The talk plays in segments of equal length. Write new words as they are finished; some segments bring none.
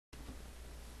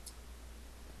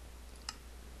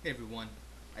Hey everyone,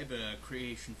 I have a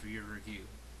creation for your review.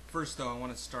 First though, I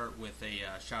want to start with a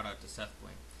shout out to Seth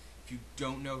Bling. If you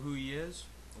don't know who he is,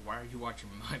 why are you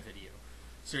watching my video?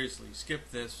 Seriously,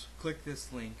 skip this, click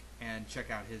this link, and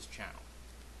check out his channel.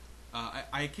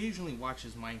 I occasionally watch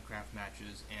his MineCraft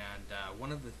matches, and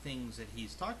one of the things that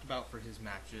he's talked about for his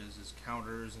matches is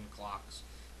counters and clocks.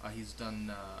 He's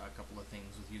done a couple of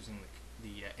things with using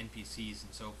the NPCs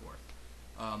and so forth.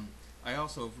 I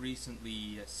also have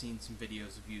recently seen some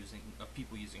videos of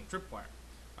people using tripwire.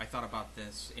 I thought about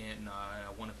this in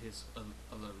one of his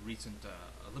recent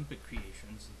Olympic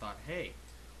creations and thought, hey,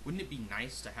 wouldn't it be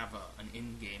nice to have an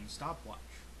in-game stopwatch?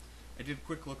 I did a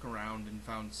quick look around and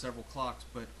found several clocks,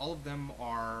 but all of them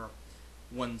are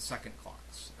 1 second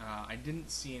clocks. I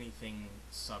didn't see anything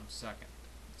sub-second.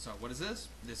 So what is this?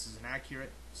 This is an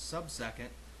accurate sub-second,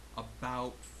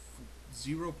 about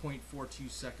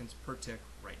 0.42 seconds per tick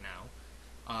right now,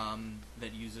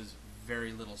 that uses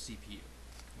very little CPU.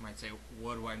 You might say,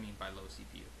 what do I mean by low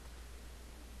CPU?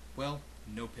 Well,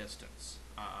 no pistons.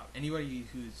 Anybody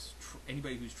who's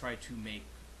tried to make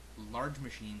large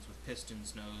machines with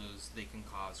pistons knows they can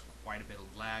cause quite a bit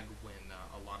of lag when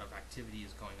a lot of activity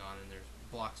is going on and there's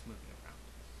blocks moving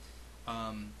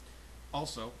around.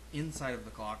 Also, inside of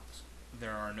the clocks,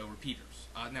 there are no repeaters.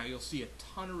 Now you'll see a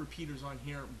ton of repeaters on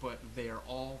here, but they are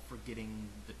all for getting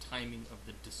the timing of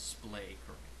the display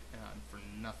correct, for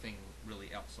nothing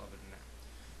really else other than that.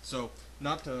 So,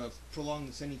 not to prolong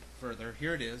this any further,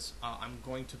 here it is. I'm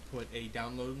going to put a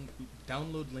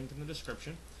download link in the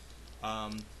description.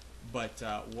 But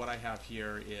what I have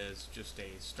here is just a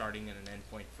starting and an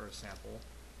endpoint for a sample.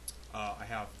 I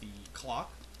have the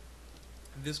clock.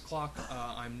 This clock,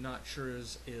 I'm not sure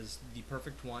is the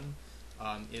perfect one.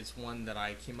 It's one that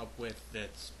I came up with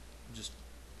that just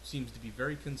seems to be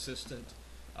very consistent,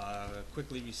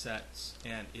 quickly resets,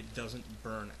 and it doesn't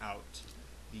burn out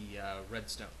the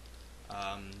redstone.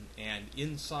 And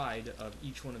inside of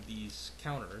each one of these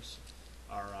counters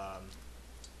are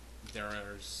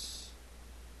there's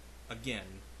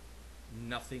again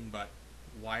nothing but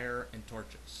wire and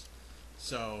torches.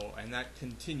 So, and that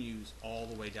continues all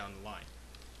the way down the line.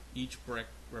 Each brick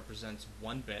represents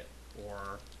 1 bit,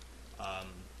 or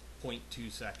 0.2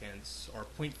 seconds, or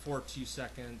 0.42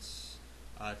 seconds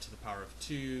to the power of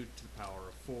 2, to the power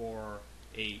of 4,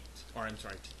 8, or I'm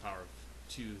sorry, to the power of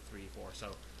 2, 3, 4.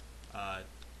 So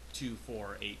 2,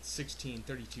 4, 8, 16,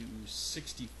 32,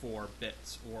 64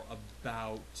 bits, or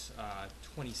about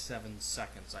 27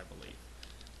 seconds, I believe.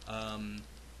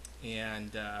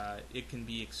 And it can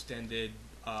be extended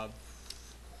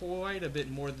quite a bit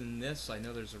more than this. I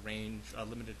know there's a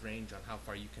limited range on how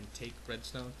far you can take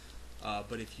redstone,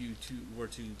 but if you were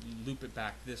to loop it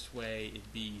back this way,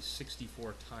 it'd be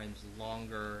 64 times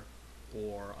longer,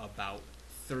 or about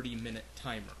 30-minute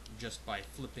timer, just by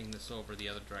flipping this over the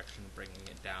other direction, bringing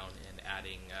it down, and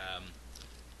adding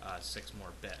 6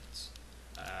 more bits.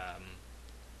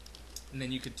 And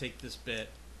then you could take this bit,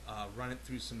 run it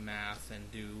through some math,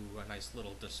 and do a nice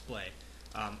little display.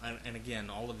 And again,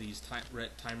 all of these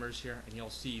timers here, and you'll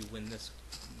see when this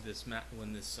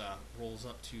rolls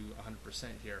up to 100%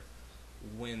 here,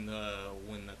 when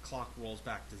the clock rolls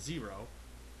back to 0,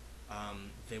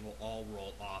 they will all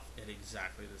roll off at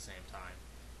exactly the same time,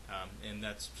 and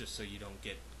that's just so you don't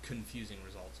get confusing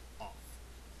results off.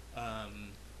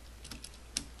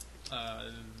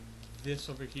 This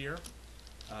over here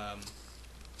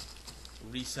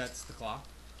resets the clock.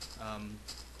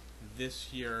 This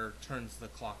here turns the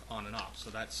clock on and off, so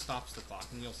that stops the clock,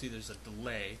 and you'll see there's a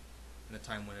delay in the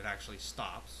time when it actually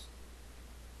stops.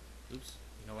 Oops,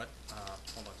 you know what?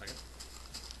 Hold on a second.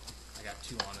 I got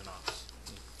 2 on and offs.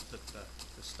 Let me flip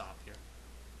the stop here.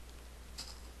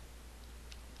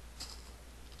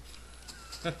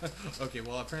 Okay,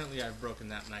 well apparently I've broken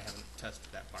that and I haven't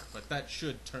tested that part, but that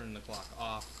should turn the clock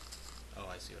off. Oh,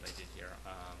 I see what I did here.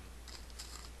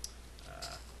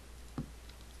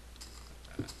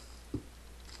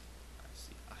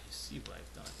 I see what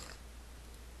I've done here.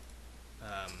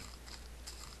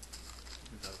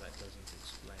 Though that doesn't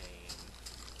explain.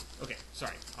 Okay,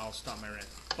 sorry, I'll stop my rant.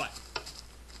 But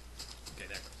okay,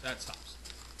 there it goes. That stops.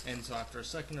 And so after a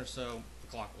second or so, the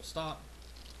clock will stop.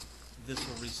 This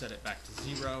will reset it back to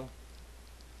 0,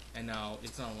 and now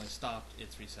it's not only stopped,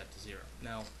 it's reset to 0.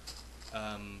 Now,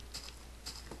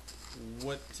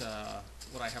 what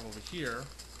I have over here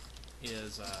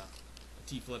is a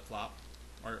T flip-flop,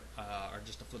 or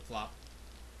just a flip-flop,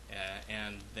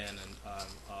 and then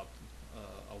a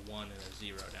 1 and a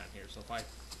 0 down here. So if I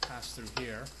pass through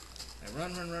here, I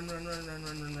run,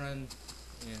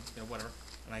 whatever,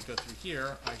 and I go through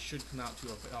here, I should come out to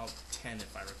about 10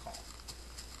 if I recall.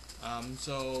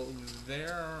 So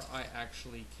there I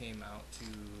actually came out to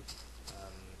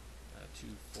 2,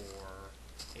 4,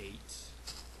 8,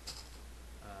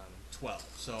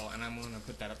 12. So, and I'm going to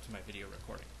put that up to my video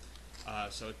recording.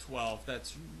 So 12,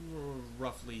 that's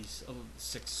roughly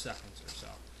 6 seconds or so.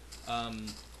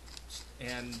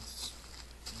 And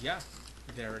yeah,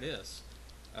 there it is.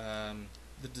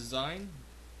 The design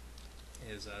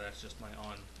is that's just my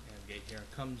on and gate here.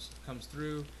 Comes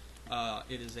through.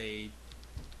 It is a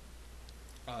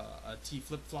T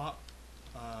flip-flop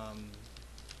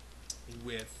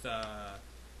with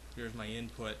here's my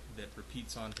input that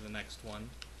repeats on to the next one,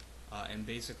 and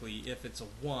basically if it's a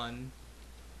 1,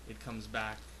 it comes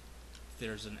back. If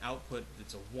there's an output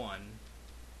that's a 1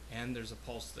 and there's a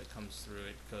pulse that comes through,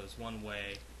 it goes one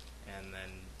way and then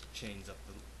chains up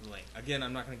the link. Again,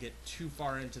 I'm not going to get too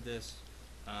far into this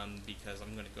because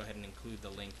I'm going to go ahead and include the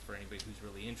link for anybody who's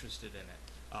really interested in it.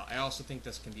 I also think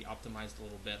this can be optimized a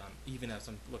little bit. Even as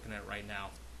I'm looking at it right now,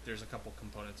 there's a couple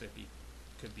components that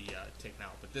could be taken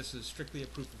out. But this is strictly a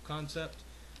proof of concept.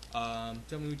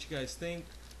 Tell me what you guys think.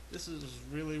 This is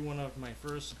really one of my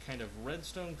first kind of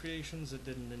redstone creations that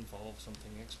didn't involve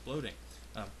something exploding.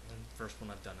 And first one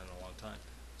I've done in a long time.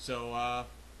 So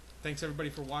thanks everybody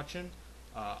for watching.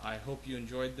 I hope you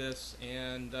enjoyed this,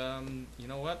 and you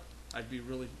know what? It'd be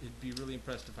really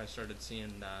impressed if I started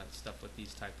seeing stuff with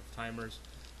these type of timers.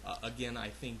 Again, I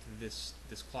think this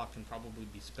clock can probably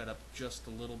be sped up just a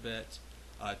little bit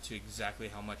to exactly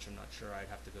how much. I'm not sure. I'd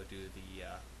have to go do the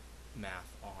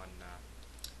math on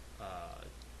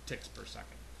ticks per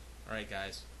second. All right,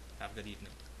 guys. Have a good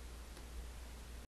evening.